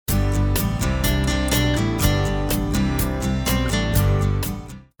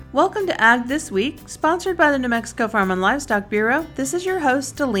Welcome to Ag This Week, sponsored by the New Mexico Farm and Livestock Bureau. This is your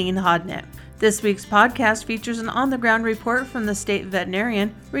host, Deline Hodnett. This week's podcast features an on-the-ground report from the state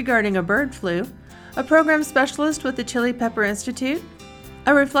veterinarian regarding a bird flu, a program specialist with the Chili Pepper Institute,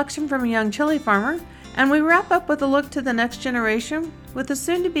 a reflection from a young chili farmer, and we wrap up with a look to the next generation with a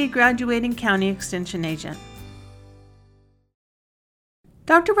soon-to-be graduating county extension agent.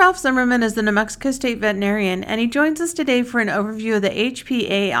 Dr. Ralph Zimmerman is the New Mexico State veterinarian, and he joins us today for an overview of the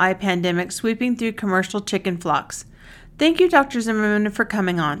HPAI pandemic sweeping through commercial chicken flocks. Thank you, Dr. Zimmerman, for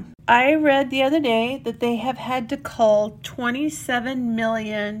coming on. I read the other day that they have had to cull 27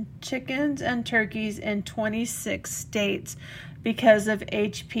 million chickens and turkeys in 26 states because of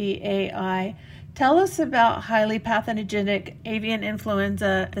HPAI. Tell us about highly pathogenic avian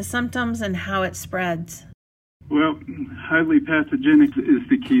influenza, the symptoms, and how it spreads. Well, highly pathogenic is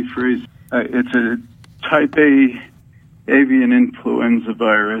the key phrase. It's a type A avian influenza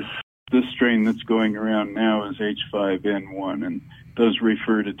virus. This strain that's going around now is H5N1, and those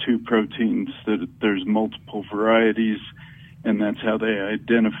refer to two proteins that there's multiple varieties, and that's how they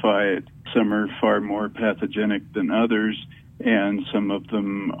identify it. Some are far more pathogenic than others, and some of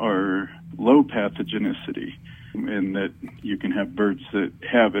them are low pathogenicity, in that you can have birds that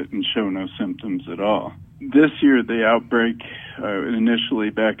have it and show no symptoms at all. This year, the outbreak,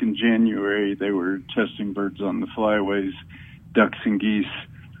 initially back in January, they were testing birds on the flyways, ducks and geese,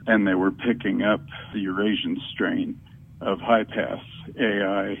 and they were picking up the Eurasian strain of high path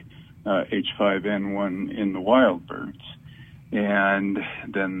AI H5N1 in the wild birds. And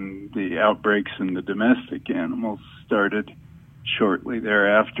then the outbreaks in the domestic animals started shortly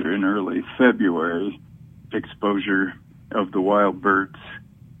thereafter in early February. Exposure of the wild birds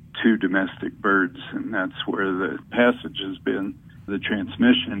to domestic birds, and that's where the passage has been. The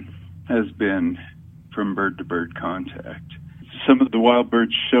transmission has been from bird-to-bird contact. Some of the wild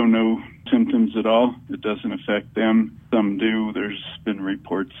birds show no symptoms at all. It doesn't affect them. Some do. There's been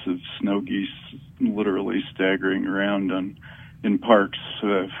reports of snow geese literally staggering around in parks,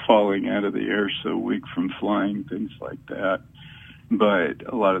 falling out of the air so weak from flying, things like that.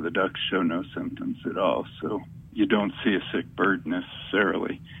 But a lot of the ducks show no symptoms at all, so you don't see a sick bird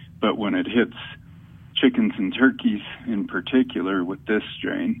necessarily. But when it hits chickens and turkeys in particular with this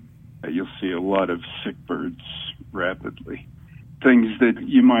strain, you'll see a lot of sick birds rapidly. Things that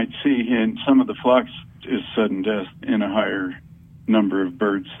you might see in some of the flocks is sudden death in a higher number of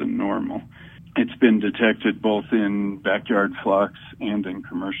birds than normal. It's been detected both in backyard flocks and in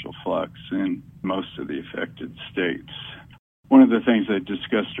commercial flocks in most of the affected states. One of the things I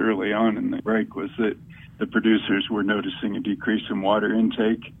discussed early on in the break was that the producers were noticing a decrease in water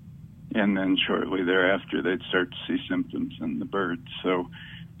intake, and then shortly thereafter they'd start to see symptoms in the birds. So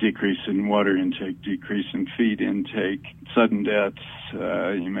decrease in water intake, decrease in feed intake, sudden deaths,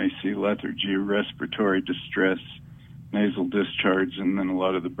 you may see lethargy, respiratory distress, nasal discharge, and then a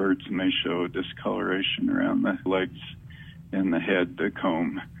lot of the birds may show discoloration around the legs and the head, the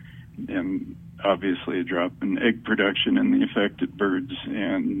comb, and obviously a drop in egg production in the affected birds,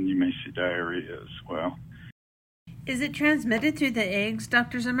 and you may see diarrhea as well. Is it transmitted through the eggs,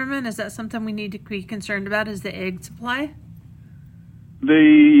 Dr. Zimmerman? Is that something we need to be concerned about, is the egg supply?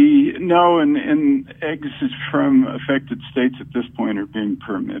 No, and eggs from affected states at this point are being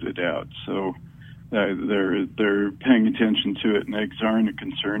permitted out, so they're paying attention to it, and eggs aren't a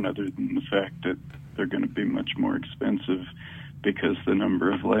concern other than the fact that they're going to be much more expensive because the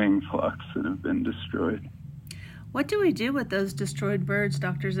number of laying flocks that have been destroyed. What do we do with those destroyed birds,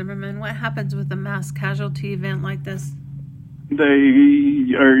 Dr. Zimmerman? What happens with a mass casualty event like this? They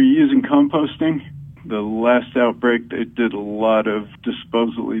are using composting. The last outbreak, they did a lot of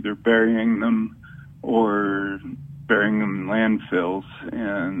disposal, either burying them or burying them in landfills.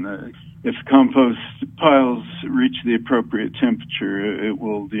 And if compost piles reach the appropriate temperature, it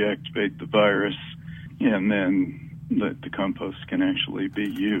will deactivate the virus, and then the compost can actually be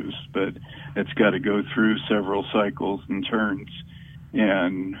used. But it's got to go through several cycles and turns,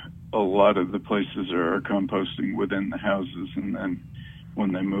 and a lot of the places are composting within the houses, and then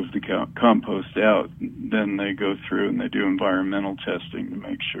when they move the compost out, then they go through and they do environmental testing to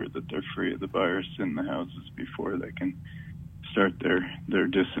make sure that they're free of the virus in the houses before they can start their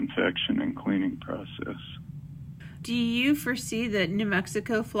disinfection and cleaning process. Do you foresee that New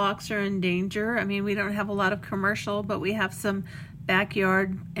Mexico flocks are in danger? I mean, we don't have a lot of commercial, but we have some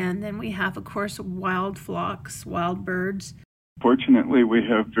backyard, and then we have, of course, wild flocks, wild birds. Fortunately, we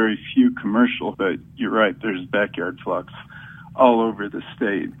have very few commercial, but you're right, there's backyard flocks all over the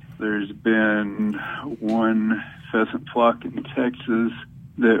state. There's been one pheasant flock in Texas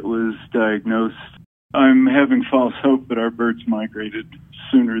that was diagnosed I'm having false hope that our birds migrated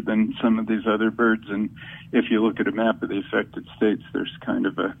sooner than some of these other birds. And if you look at a map of the affected states, there's kind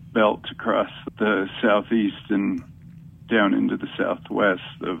of a belt across the southeast and down into the southwest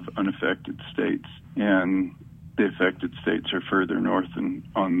of unaffected states. And the affected states are further north and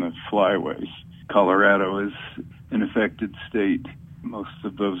on the flyways. Colorado is an affected state. Most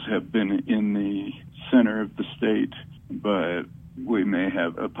of those have been in the center of the state, but we may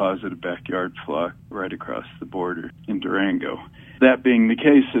have a positive backyard flock right across the border in Durango. That being the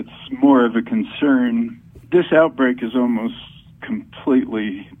case, it's more of a concern. This outbreak is almost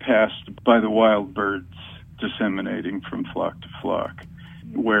completely passed by the wild birds disseminating from flock to flock,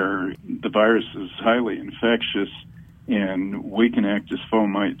 where the virus is highly infectious and we can act as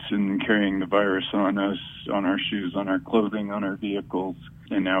fomites in carrying the virus on us, on our shoes, on our clothing, on our vehicles.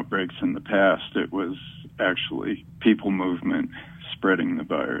 In outbreaks in the past, it was actually people movement spreading the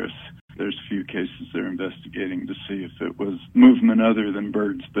virus. There's a few cases they're investigating to see if it was movement other than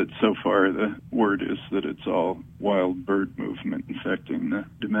birds, but so far the word is that it's all wild bird movement infecting the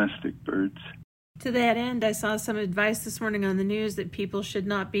domestic birds. To that end, I saw some advice this morning on the news that people should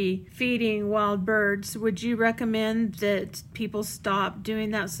not be feeding wild birds. Would you recommend that people stop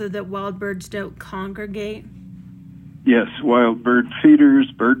doing that so that wild birds don't congregate? Yes, wild bird feeders,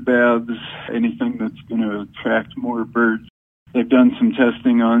 bird baths, anything that's going to attract more birds. They've done some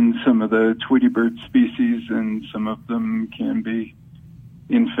testing on some of the Tweety bird species, and some of them can be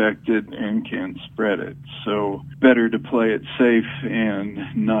infected and can spread it. So better to play it safe and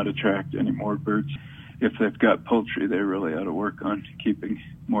not attract any more birds. If they've got poultry, they really ought to work on keeping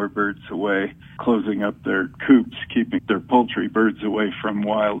more birds away, closing up their coops, keeping their poultry birds away from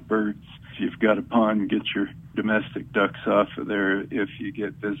wild birds. If you've got a pond, get your domestic ducks off of there if you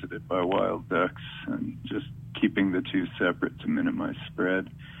get visited by wild ducks, and just keeping the two separate to minimize spread.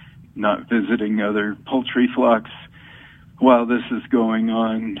 Not visiting other poultry flocks while this is going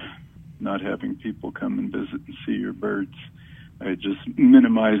on, not having people come and visit and see your birds, just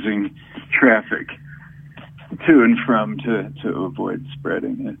minimizing traffic to and from to avoid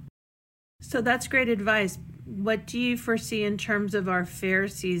spreading it. So that's great advice. What do you foresee in terms of our fair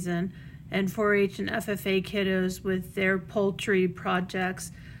season and 4-H and FFA kiddos with their poultry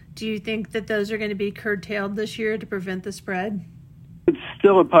projects? Do you think that those are going to be curtailed this year to prevent the spread? It's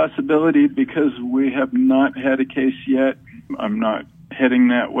still a possibility because we have not had a case yet. I'm not heading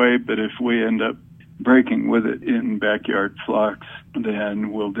that way, but if we end up breaking with it in backyard flocks,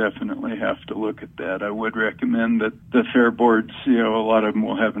 then we'll definitely have to look at that. I would recommend that the fair boards, a lot of them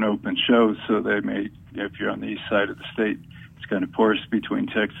will have an open show, so they may, if you're on the east side of the state, it's kind of porous between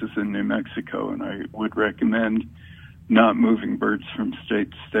Texas and New Mexico, and I would recommend not moving birds from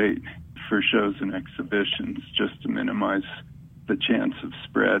state to state for shows and exhibitions just to minimize the chance of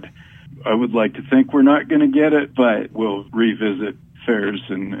spread. I would like to think we're not going to get it, but we'll revisit fairs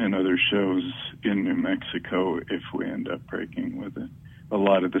and other shows in New Mexico if we end up breaking with it. A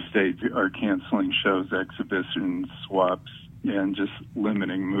lot of the states are canceling shows, exhibitions, swaps, and just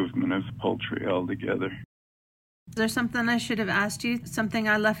limiting movement of poultry altogether. Is there something I should have asked you, something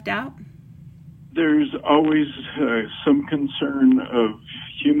I left out? There's always some concern of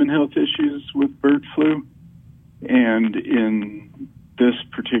human health issues with bird flu, and in this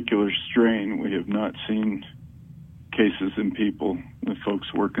particular strain, we have not seen cases in people, with folks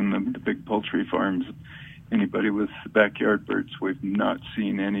working the big poultry farms, anybody with backyard birds. We've not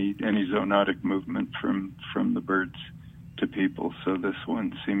seen any zoonotic movement from the birds to people, so this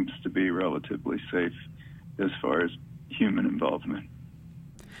one seems to be relatively safe as far as human involvement.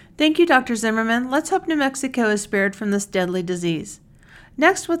 Thank you, Dr. Zimmerman. Let's hope New Mexico is spared from this deadly disease.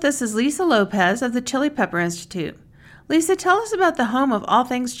 Next with us is Lisa Lopez of the Chili Pepper Institute. Lisa, tell us about the home of all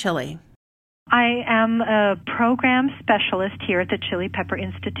things chili. I am a program specialist here at the Chili Pepper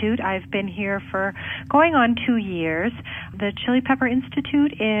Institute. I've been here for going on 2 years. The Chili Pepper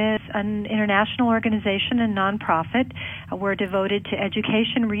Institute is an international organization and nonprofit. We're devoted to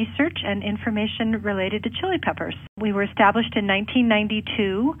education, research, and information related to chili peppers. We were established in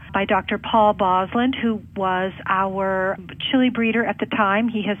 1992 by Dr. Paul Bosland, who was our chili breeder at the time.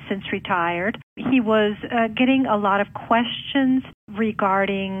 He has since retired. He was getting a lot of questions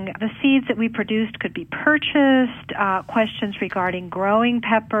regarding the seeds that we produced could be purchased, questions regarding growing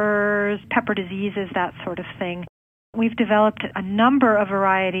peppers, pepper diseases, that sort of thing. We've developed a number of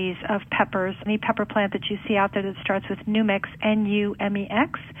varieties of peppers. Any pepper plant that you see out there that starts with Numex,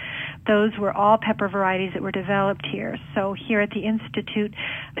 N-U-M-E-X, those were all pepper varieties that were developed here. So here at the Institute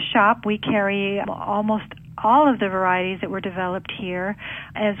shop, we carry almost all of the varieties that were developed here,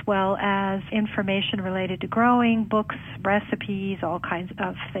 as well as information related to growing, books, recipes, all kinds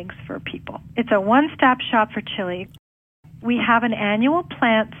of things for people. It's a one-stop shop for chili. We have an annual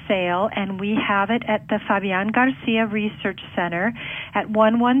plant sale, and we have it at the Fabian Garcia Research Center at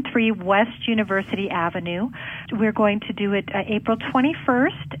 113 West University Avenue. We're going to do it April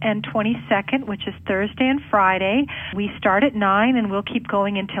 21st and 22nd, which is Thursday and Friday. We start at 9, and we'll keep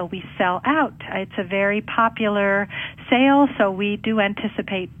going until we sell out. It's a very popular sale, so we do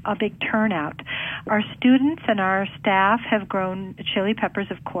anticipate a big turnout. Our students and our staff have grown chili peppers,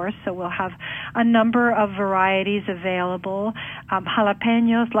 of course, so we'll have a number of varieties available.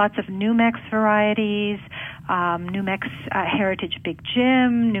 Jalapenos, lots of New Mex varieties, New Mex Heritage Big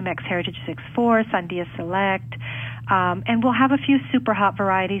Jim, New Mex Heritage 6-4, Sandia Select, and we'll have a few super hot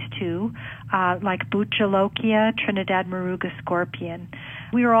varieties too, like Buchalokia, Trinidad Moruga Scorpion.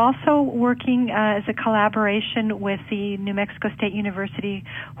 We are also working as a collaboration with the New Mexico State University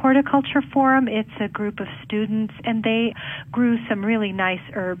Horticulture Forum. It's a group of students, and they grew some really nice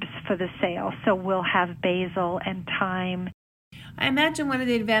herbs for the sale. So we'll have basil and thyme. I imagine one of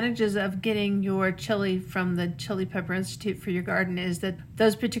the advantages of getting your chili from the Chili Pepper Institute for your garden is that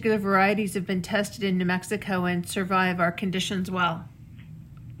those particular varieties have been tested in New Mexico and survive our conditions well.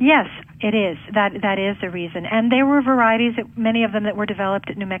 Yes, it is. That is the reason. And there were varieties, many of them that were developed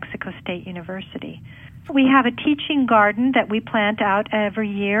at New Mexico State University. We have a teaching garden that we plant out every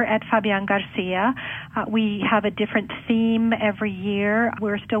year at Fabian Garcia. We have a different theme every year.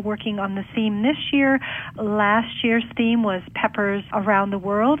 We're still working on the theme this year. Last year's theme was peppers around the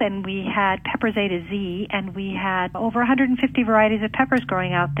world, and we had peppers A to Z, and we had over 150 varieties of peppers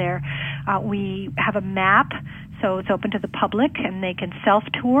growing out there. We have a map, so it's open to the public, and they can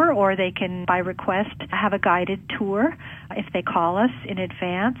self-tour or they can, by request, have a guided tour if they call us in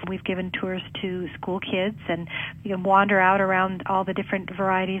advance. We've given tours to school kids, and you can wander out around all the different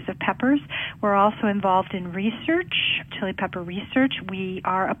varieties of peppers. We're also involved in research, chili pepper research. We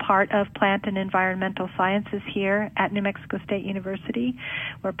are a part of Plant and Environmental Sciences here at New Mexico State University.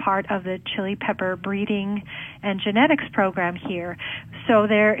 We're part of the chili pepper breeding and genetics program here. So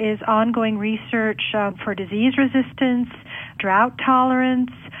there is ongoing research for disease resistance, drought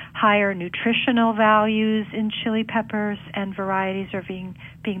tolerance, higher nutritional values in chili peppers, and varieties are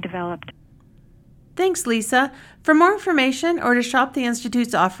being developed. Thanks, Lisa. For more information or to shop the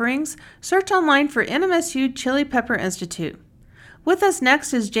Institute's offerings, search online for NMSU Chili Pepper Institute. With us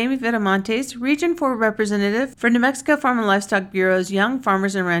next is Jamie Vitamontes, Region 4 Representative for New Mexico Farm and Livestock Bureau's Young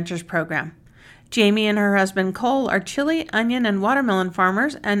Farmers and Ranchers Program. Jamie and her husband Cole are chili, onion, and watermelon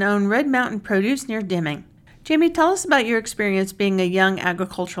farmers and own Red Mountain Produce near Deming. Jamie, tell us about your experience being a young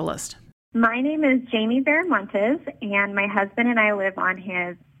agriculturalist. My name is Jamie Viramontes, and my husband and I live on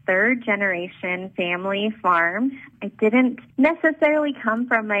his third-generation family farm. I didn't necessarily come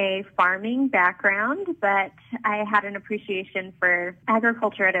from a farming background, but I had an appreciation for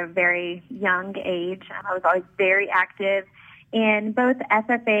agriculture at a very young age. I was always very active in both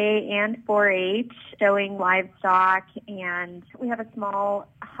FFA and 4-H, showing livestock, and we have a small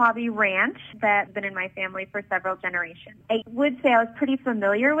hobby ranch that's been in my family for several generations. I would say I was pretty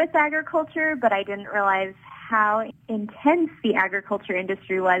familiar with agriculture, but I didn't realize how intense the agriculture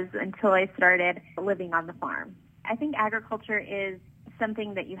industry was until I started living on the farm. I think agriculture is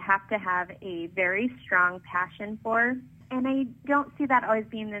something that you have to have a very strong passion for. And I don't see that always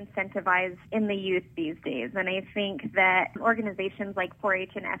being incentivized in the youth these days. And I think that organizations like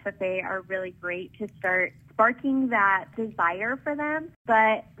 4-H and FFA are really great to start sparking that desire for them.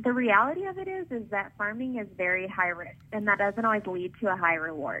 But the reality of it is that farming is very high risk, and that doesn't always lead to a high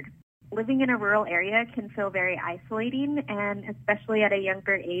reward. Living in a rural area can feel very isolating, and especially at a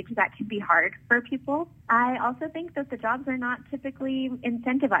younger age, that can be hard for people. I also think that the jobs are not typically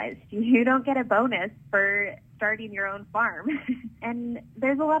incentivized. You don't get a bonus for starting your own farm. And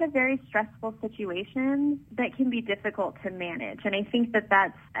there's a lot of very stressful situations that can be difficult to manage. And I think that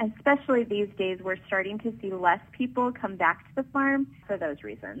that's, especially these days, we're starting to see less people come back to the farm for those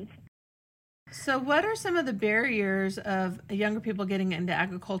reasons. So what are some of the barriers of younger people getting into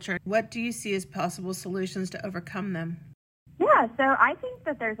agriculture? What do you see as possible solutions to overcome them? Yeah, so I think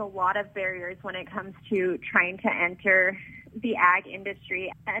that there's a lot of barriers when it comes to trying to enter the ag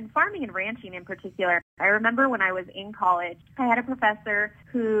industry and farming and ranching in particular. I remember when I was in college, I had a professor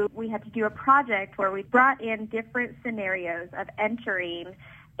who we had to do a project where we brought in different scenarios of entering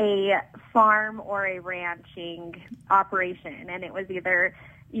a farm or a ranching operation. And it was either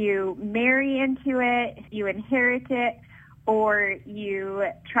you marry into it, you inherit it, or you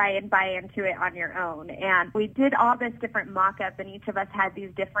try and buy into it on your own. And we did all this different mock-up, and each of us had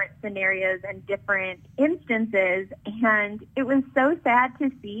these different scenarios and different instances. And it was so sad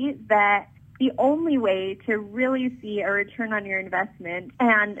to see that the only way to really see a return on your investment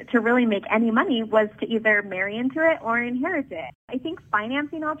and to really make any money was to either marry into it or inherit it. I think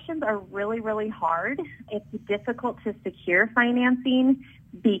financing options are really, really hard. It's difficult to secure financing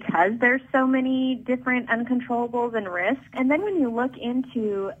because there's so many different uncontrollables and risks. And then when you look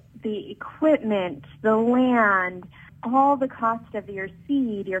into the equipment, the land, all the cost of your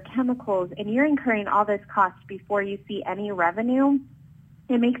seed, your chemicals, and you're incurring all this cost before you see any revenue,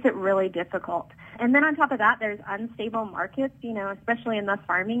 it makes it really difficult. And then on top of that, there's unstable markets, especially in the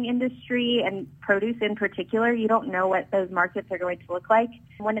farming industry and produce in particular. You don't know what those markets are going to look like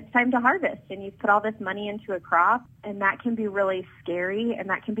when it's time to harvest, and you've put all this money into a crop, and that can be really scary, and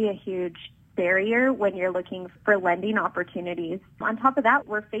that can be a huge barrier when you're looking for lending opportunities. On top of that,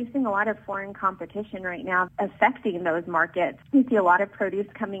 we're facing a lot of foreign competition right now affecting those markets. We see a lot of produce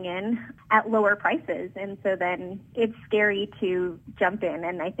coming in at lower prices, and so then it's scary to jump in,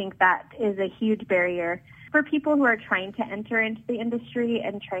 and I think that is a huge barrier for people who are trying to enter into the industry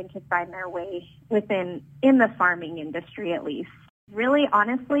and trying to find their way in the farming industry at least. Really,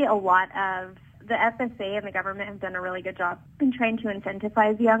 honestly, a lot of the FSA and the government have done a really good job in trying to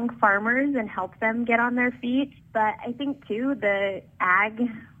incentivize young farmers and help them get on their feet. But I think, too, the ag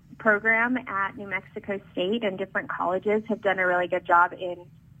program at New Mexico State and different colleges have done a really good job in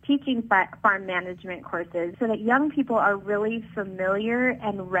teaching farm management courses so that young people are really familiar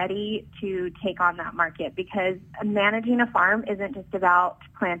and ready to take on that market, because managing a farm isn't just about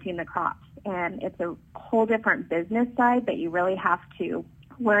planting the crops, and it's a whole different business side that you really have to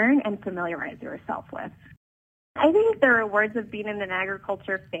learn and familiarize yourself with. I think the rewards of being in an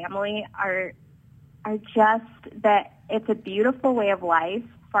agriculture family are just that it's a beautiful way of life.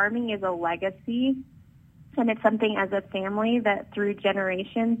 Farming is a legacy, and it's something as a family that through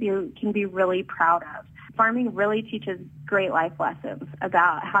generations you can be really proud of. Farming really teaches great life lessons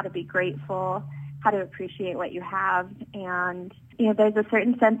about how to be grateful, how to appreciate what you have, and there's a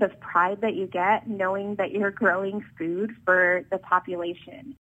certain sense of pride that you get knowing that you're growing food for the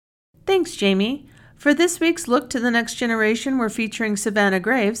population. Thanks, Jamie. For this week's Look to the Next Generation, we're featuring Savannah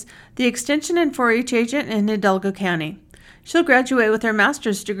Graves, the Extension and 4-H agent in Hidalgo County. She'll graduate with her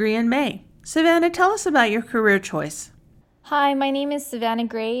master's degree in May. Savannah, tell us about your career choice. Hi, my name is Savannah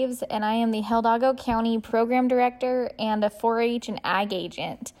Graves, and I am the Hidalgo County Program Director and a 4-H and Ag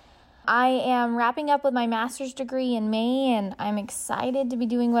agent. I am wrapping up with my master's degree in May, and I'm excited to be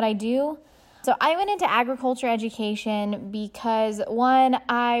doing what I do. So I went into agriculture education because, one,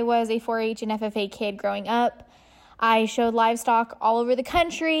 I was a 4-H and FFA kid growing up. I showed livestock all over the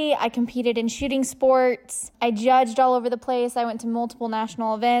country. I competed in shooting sports. I judged all over the place. I went to multiple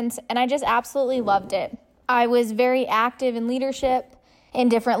national events, and I just absolutely loved it. I was very active in leadership in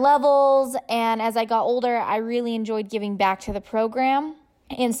different levels, and as I got older, I really enjoyed giving back to the program.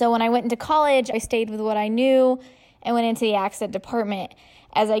 And so when I went into college, I stayed with what I knew and went into the accident department.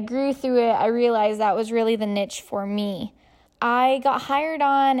 As I grew through it, I realized that was really the niche for me. I got hired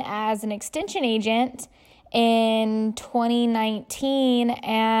on as an extension agent in 2019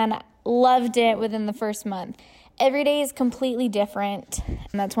 and loved it within the first month. Every day is completely different,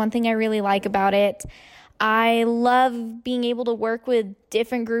 and that's one thing I really like about it. I love being able to work with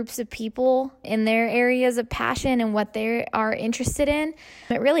different groups of people in their areas of passion and what they are interested in.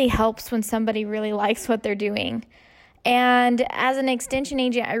 It really helps when somebody really likes what they're doing. And as an extension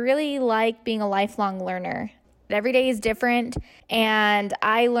agent, I really like being a lifelong learner. Every day is different, and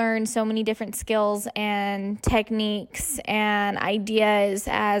I learn so many different skills and techniques and ideas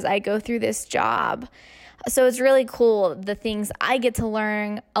as I go through this job. So it's really cool, the things I get to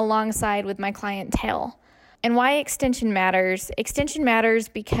learn alongside with my clientele. And why Extension matters? Extension matters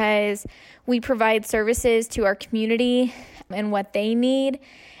because we provide services to our community and what they need.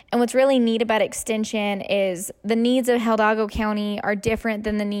 And what's really neat about Extension is the needs of Hidalgo County are different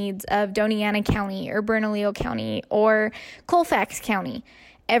than the needs of Doñana County or Bernalillo County or Colfax County.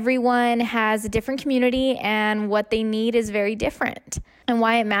 Everyone has a different community, and what they need is very different. And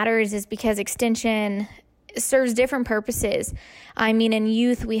why it matters is because Extension serves different purposes. I mean, in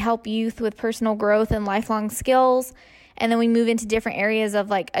youth, we help youth with personal growth and lifelong skills. And then we move into different areas of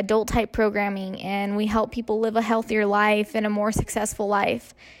like adult type programming, and we help people live a healthier life and a more successful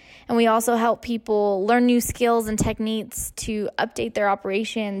life. And we also help people learn new skills and techniques to update their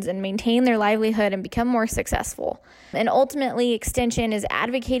operations and maintain their livelihood and become more successful. And ultimately, Extension is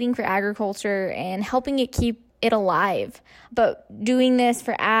advocating for agriculture and helping it keep it alive. But doing this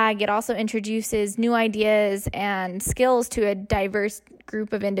for ag, it also introduces new ideas and skills to a diverse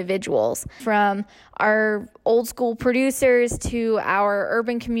group of individuals, from our old school producers to our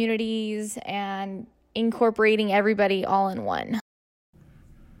urban communities, and incorporating everybody all in one.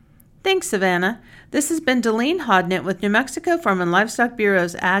 Thanks, Savannah. This has been Delene Hodnett with New Mexico Farm and Livestock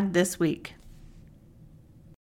Bureau's Ag This Week.